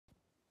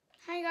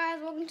Hi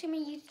guys, welcome to my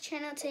YouTube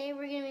channel. Today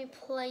we're going to be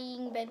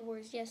playing Bed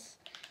Wars. Yes,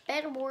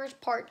 Bed Wars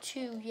Part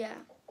 2, yeah.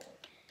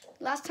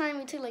 Last time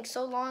it took like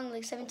so long,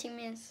 like 17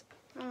 minutes.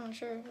 I'm not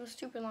sure, it was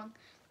super long.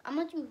 I'm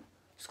going to do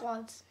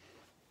squads.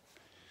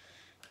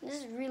 This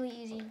is really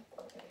easy.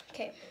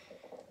 Okay.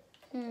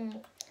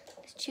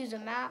 Let's choose a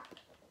map.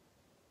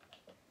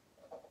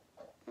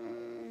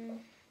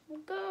 We'll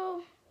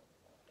go.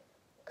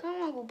 Come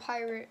on, go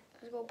pirate.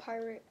 Let's go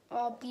pirate.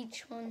 Oh,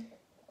 beach one.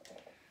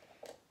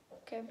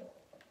 Okay.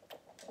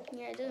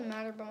 Yeah, it doesn't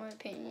matter about my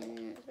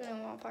opinion. I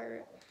don't want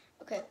pirate.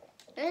 Okay,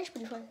 that's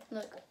actually pretty fun.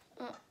 Look.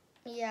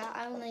 Yeah,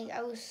 I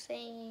was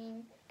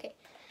saying. Okay,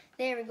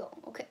 there we go.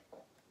 Okay.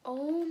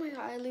 Oh my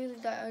god, I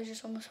literally thought I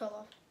just almost fell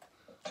off.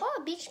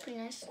 Oh, beach is pretty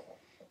nice.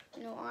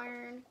 No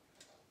iron.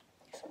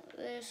 Some of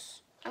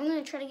this. I'm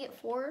gonna try to get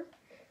 4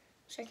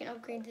 so I can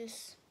upgrade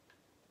this.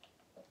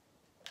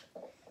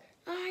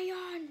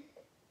 Iron.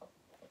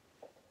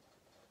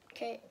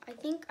 Okay, I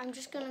think I'm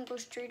just gonna go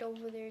straight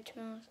over there, to be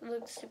honest.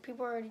 Look,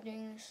 people are already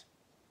doing this.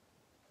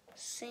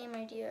 Same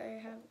idea I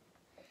have.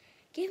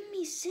 Give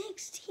me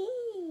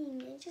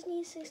 16. I just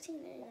need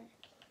 16 there.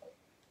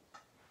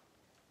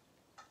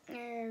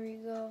 There we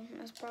go.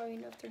 That's probably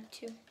enough.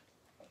 32.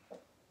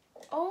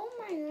 Oh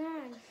my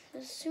god.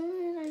 As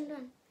soon as I'm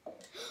done.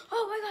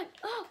 Oh my god.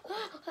 Oh my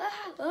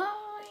god.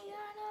 Oh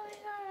my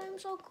god. I'm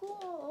so cool.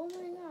 Oh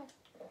my god.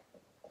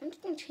 I'm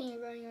just gonna continue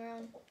running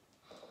around.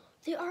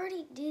 They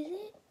already did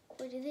it?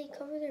 But did they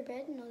cover their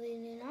bed? No, they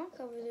did not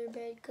cover their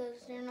bed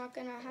because they're not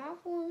gonna have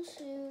one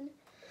soon.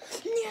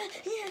 Yes.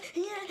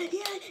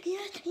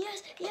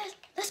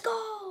 Let's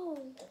go.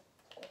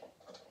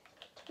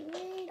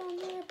 Parade on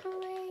their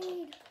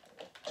parade.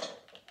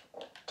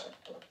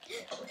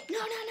 No.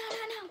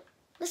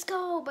 Let's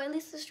go. But at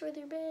least destroy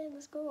their bed.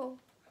 Let's go.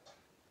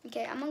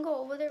 Okay, I'm gonna go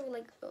over there with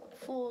like a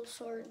full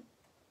sword.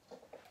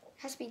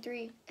 Has to be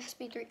 3. Has to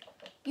be 3.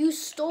 You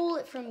stole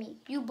it from me.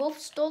 You both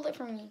stole it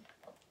from me.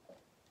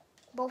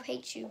 Both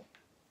hate you.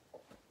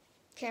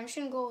 Okay, I'm just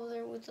gonna go over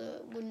there with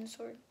a wooden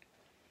sword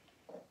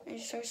and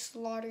just start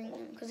slaughtering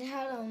them because they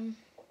had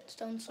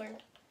stone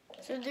sword,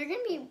 so they're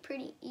gonna be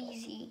pretty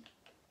easy.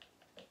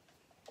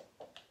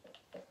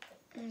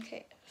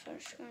 Okay, so I'm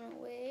just gonna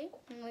wait.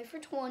 I'm gonna wait for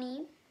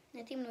 20. I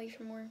think I'm gonna wait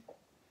for more.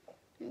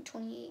 I'm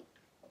 28.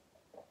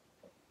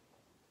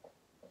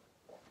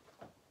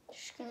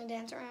 Just gonna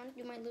dance around,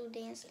 do my little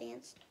dance.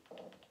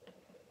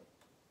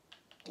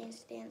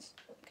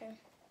 Okay.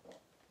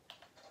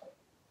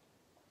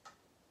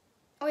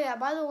 Oh yeah,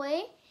 by the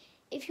way,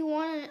 if you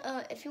want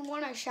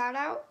a shout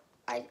out,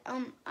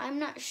 I'm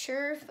not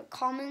sure if the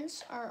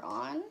comments are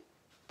on,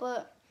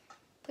 but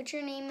put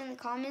your name in the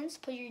comments,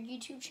 put your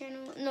YouTube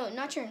channel, no,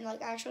 not your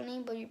like actual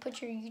name, but you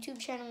put your YouTube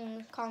channel in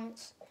the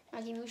comments.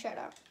 I'll give you a shout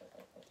out.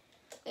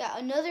 Yeah,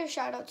 another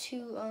shout out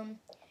to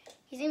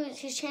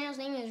his channel's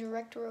name is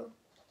Rectoro.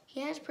 He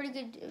has pretty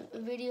good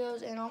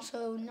videos, and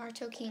also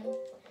Naruto King.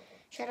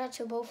 Shout out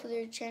to both of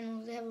their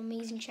channels. They have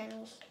amazing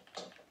channels.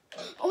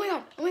 Oh my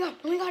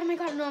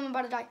god, no, I'm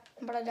about to die.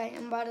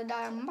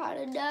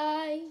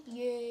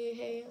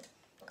 Yeah.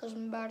 Cause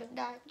I'm about to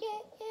die,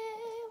 yeah.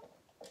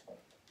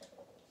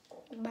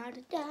 I'm about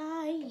to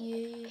die,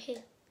 yeah.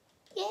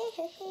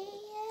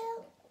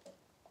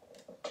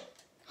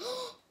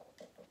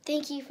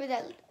 Thank you for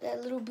that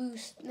little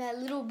boost. That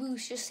little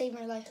boost just saved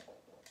my life.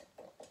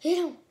 Hit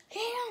him.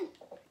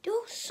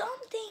 Do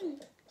something.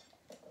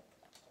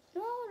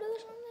 No, do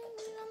something.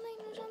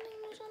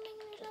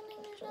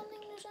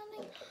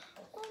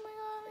 Oh my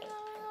god.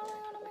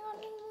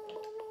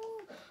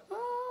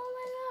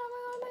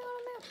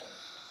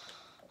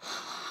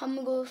 I'm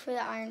gonna go for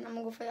that iron.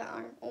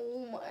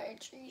 Oh my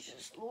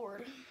Jesus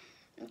Lord.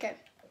 Okay.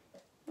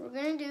 What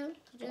we're gonna do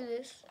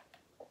this.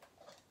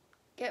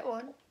 Get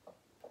 1.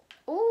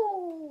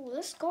 Oh,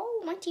 let's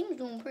go. My team's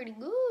doing pretty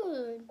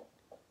good.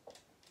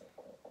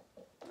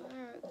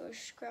 Alright, go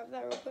just grab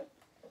that real quick.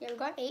 Yeah, we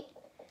got 8.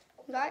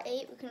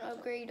 We can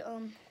upgrade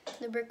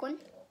the brick one.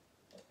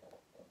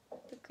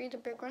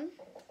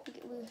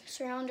 We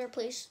surround our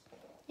place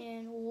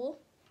in wool.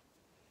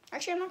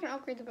 Actually, I'm not gonna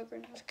upgrade the brick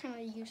one. It's kind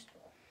of used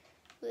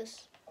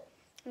this.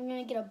 I'm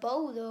gonna get a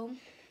bow though.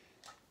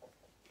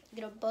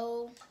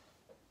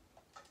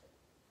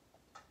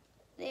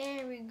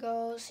 There we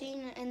go. See,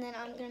 and then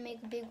I'm gonna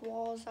make big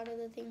walls out of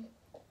the thing.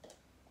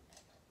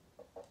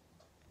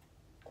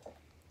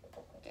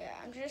 Yeah,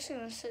 I'm just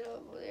gonna sit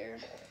over there.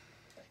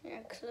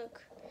 Yeah, cause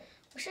look,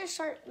 we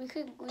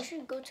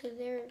should go to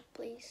their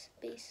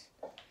base.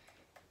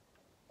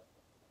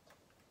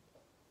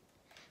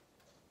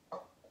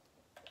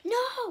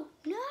 No!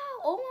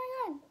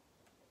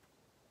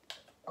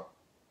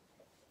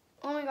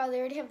 Oh my god, they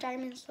already have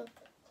diamonds though.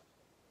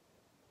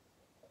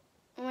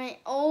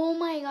 Oh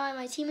my god,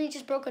 my teammate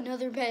just broke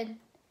another bed.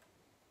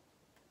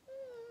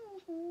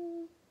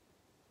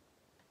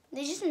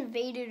 They just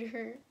invaded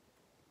her.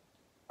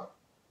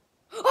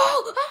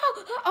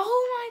 Oh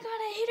my god,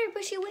 I hit her,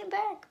 but she went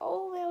back.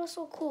 Oh, that was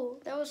so cool.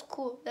 That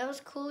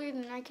was cooler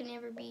than I can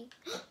ever be.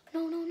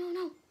 No.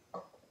 No.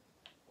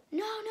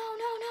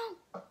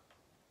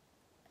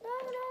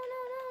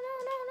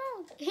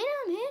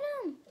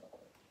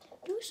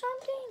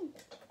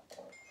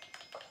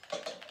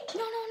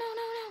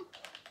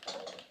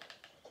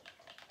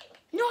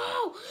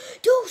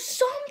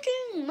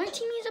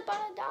 teammate's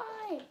about to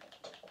die.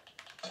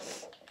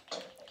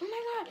 Oh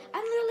my god,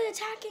 I'm literally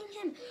attacking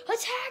him.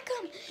 Attack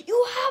him!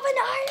 You have an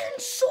iron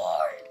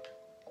sword!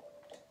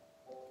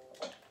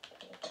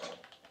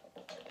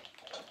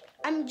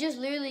 I'm just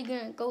literally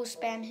gonna go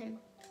spam him.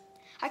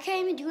 I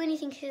can't even do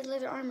anything to his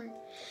leather armor.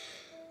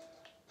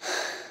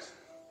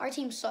 Our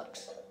team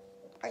sucks.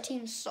 Our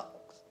team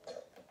sucks.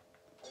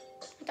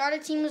 I thought our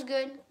team was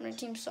good, but our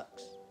team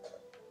sucks.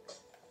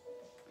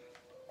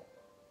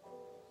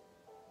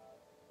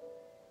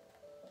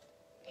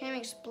 Can't even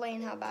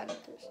explain how bad it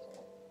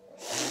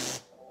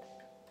is.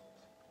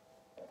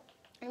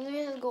 I'm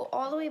literally gonna go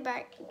all the way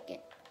back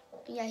again.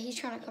 Yeah, he's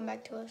trying to come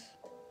back to us,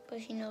 but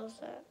he knows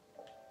that.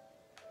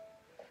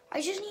 I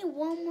just need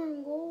one more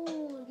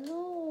goal.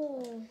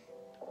 No.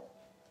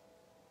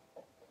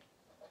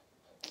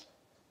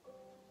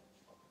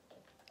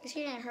 Guess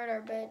he didn't hurt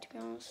our bed, to be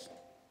honest.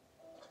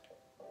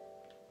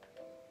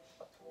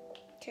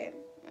 Okay,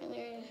 I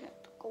literally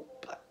have to go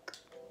back.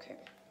 Okay.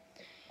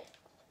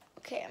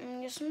 Okay, I'm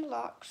gonna get some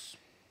blocks.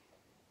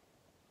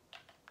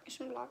 Get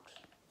some blocks.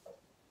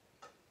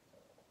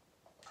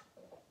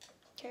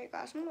 Okay,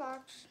 got some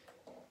blocks.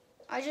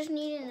 I just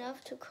need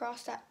enough to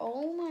cross that.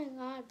 Oh my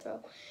god, bro.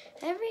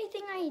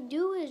 Everything I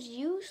do is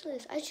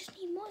useless. I just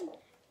need one.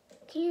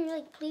 Can you,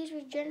 like, please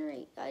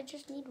regenerate? I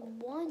just need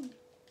one.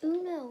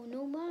 Uno,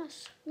 no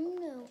mas.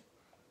 Uno.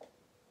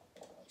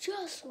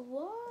 Just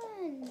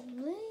one.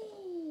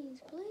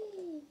 Please,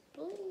 please,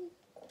 please.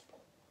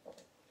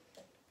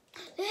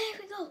 There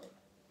we go.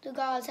 The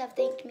gods have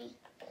thanked me.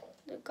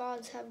 The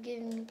gods have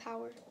given me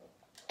power.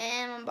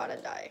 And I'm about to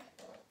die.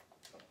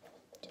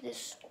 To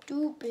this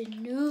stupid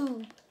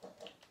noob.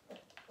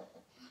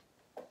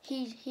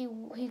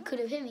 He could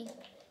have hit me.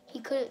 He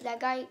could have, that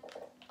guy.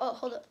 Oh,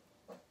 hold up.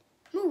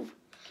 Move.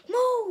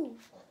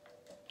 Move.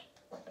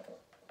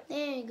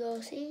 There you go,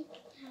 see?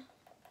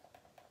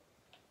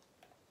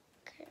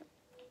 Okay.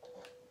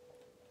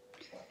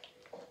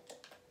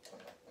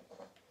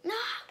 No,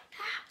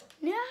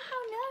 no, no,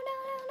 no, no,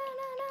 no,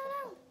 no, no,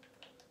 no.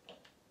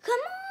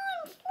 Come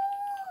on,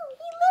 fool.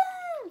 He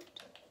left.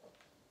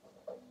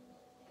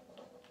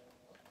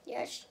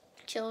 Yeah,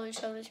 kill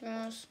each other, to be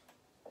honest.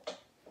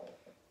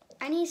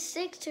 I need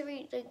 6 to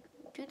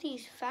do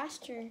these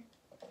faster.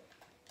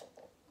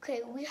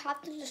 Okay, we have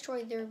to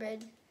destroy their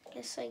bed.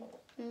 It's like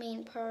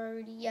main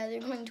priority. Yeah, they're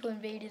going to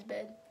invade his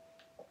bed.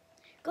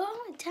 Go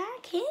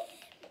attack him.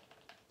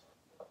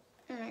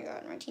 Oh my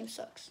god, my team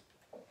sucks.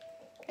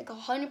 Like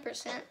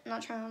 100%. I'm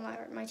not trying to lie.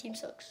 My team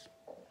sucks.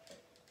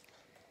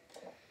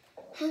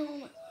 Oh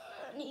my god,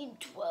 I need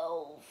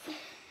 12.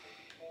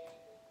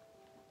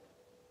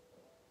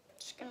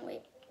 Just gonna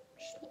wait.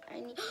 I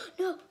need.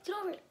 No, get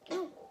over it.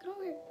 No, get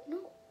over it. No,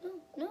 no,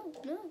 no,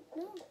 no,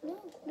 no, no,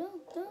 no,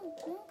 no,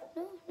 no,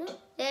 no, no.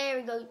 There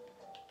we go.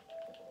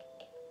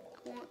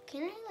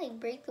 Can I, like,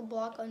 break the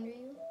block under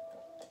you?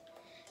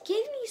 Give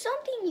me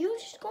something. You're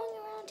just going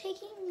around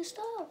taking the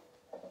stuff.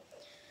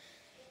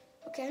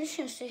 Okay, I'm just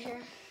gonna sit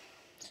here.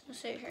 Just gonna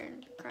sit here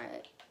and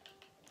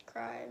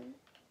cry,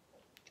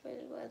 enjoy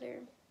the weather.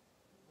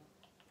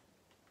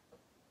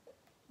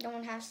 No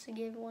one has to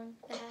give one.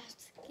 It has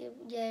to give.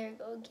 Yeah, there you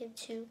go. Give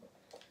 2.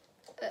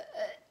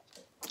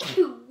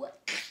 What?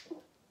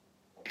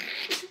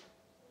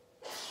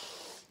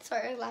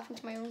 Sorry, I was laughing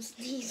to my own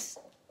sneeze.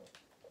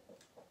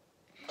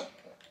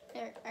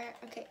 There,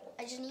 okay,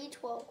 I just need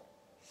 12.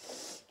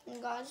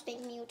 And God's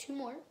taking me 2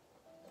 more.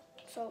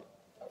 So,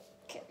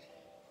 okay.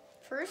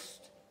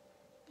 First,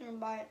 I'm gonna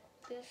buy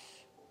this.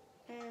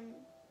 And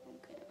I'm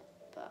gonna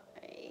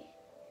buy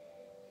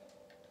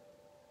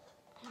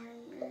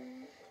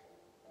armor.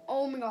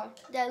 Oh my god,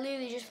 that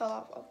literally just fell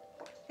off. Oh,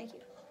 thank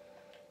you.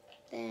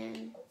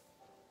 Then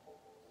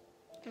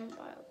I'm gonna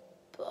buy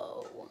a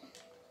bow.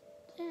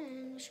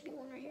 Then there should be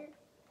one right here.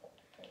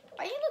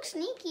 Why you look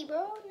sneaky,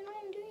 bro? You're not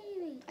even doing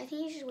anything. I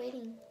think he's just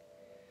waiting.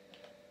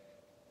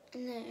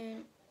 And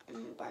then I'm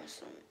gonna buy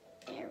some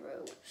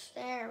arrows.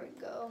 There we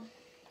go.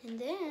 And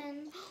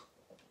then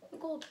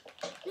gold.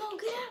 No,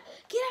 get out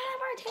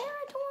of our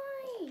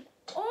territory.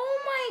 Oh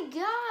my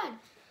god.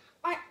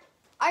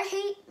 I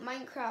hate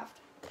Minecraft.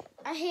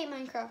 I hate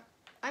Minecraft.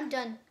 I'm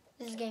done.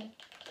 This is game.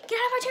 Get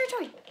out of our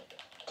territory.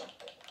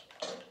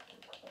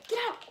 Get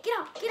out, get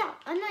out, get out.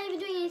 I'm not even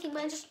doing anything,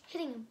 but I'm just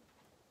hitting him.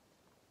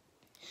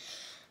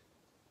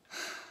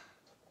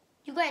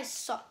 You guys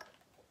suck.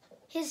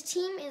 His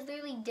team is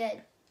literally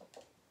dead.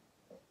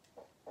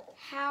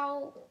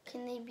 How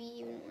can they be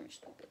even more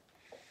stupid?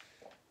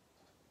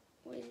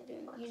 What is he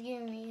doing? He's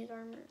giving me his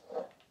armor.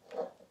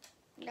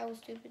 That was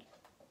stupid.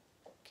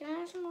 Can I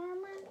have some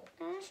armor?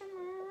 Can I have some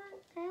armor?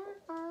 Can I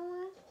have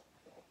armor?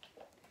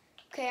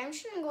 Okay, I'm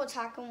just gonna go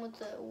attack him with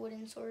the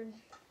wooden sword.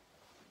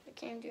 I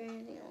can't do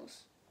anything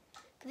else.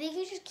 They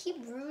can just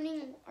keep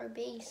ruining our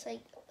base.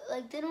 Like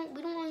we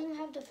don't even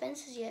have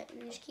defenses yet,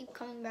 and they just keep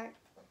coming back.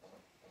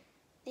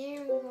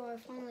 There we go. I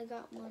finally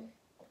got one.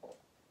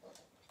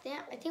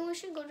 I think we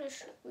should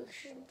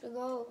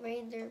go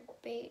raid their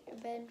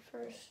bed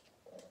first.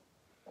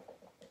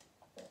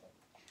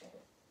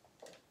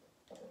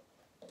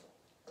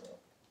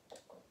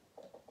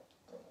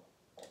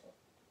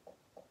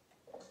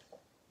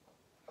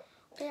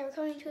 They're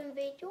coming to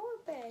invade your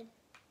bed.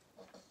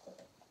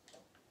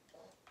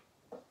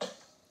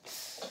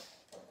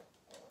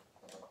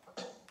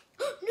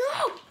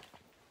 No!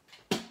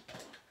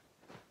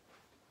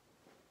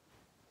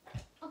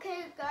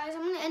 Okay, guys,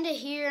 I'm gonna end it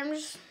here. I'm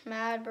just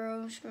mad, bro.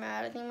 I'm just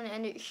mad. I think I'm gonna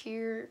end it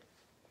here.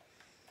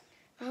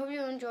 I hope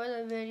you enjoyed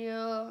the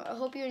video. I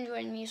hope you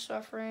enjoyed me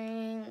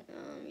suffering.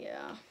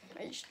 Yeah,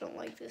 I just don't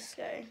like this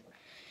guy.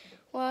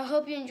 Well, I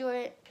hope you enjoy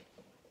it.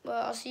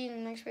 Well, I'll see you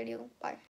in the next video. Bye.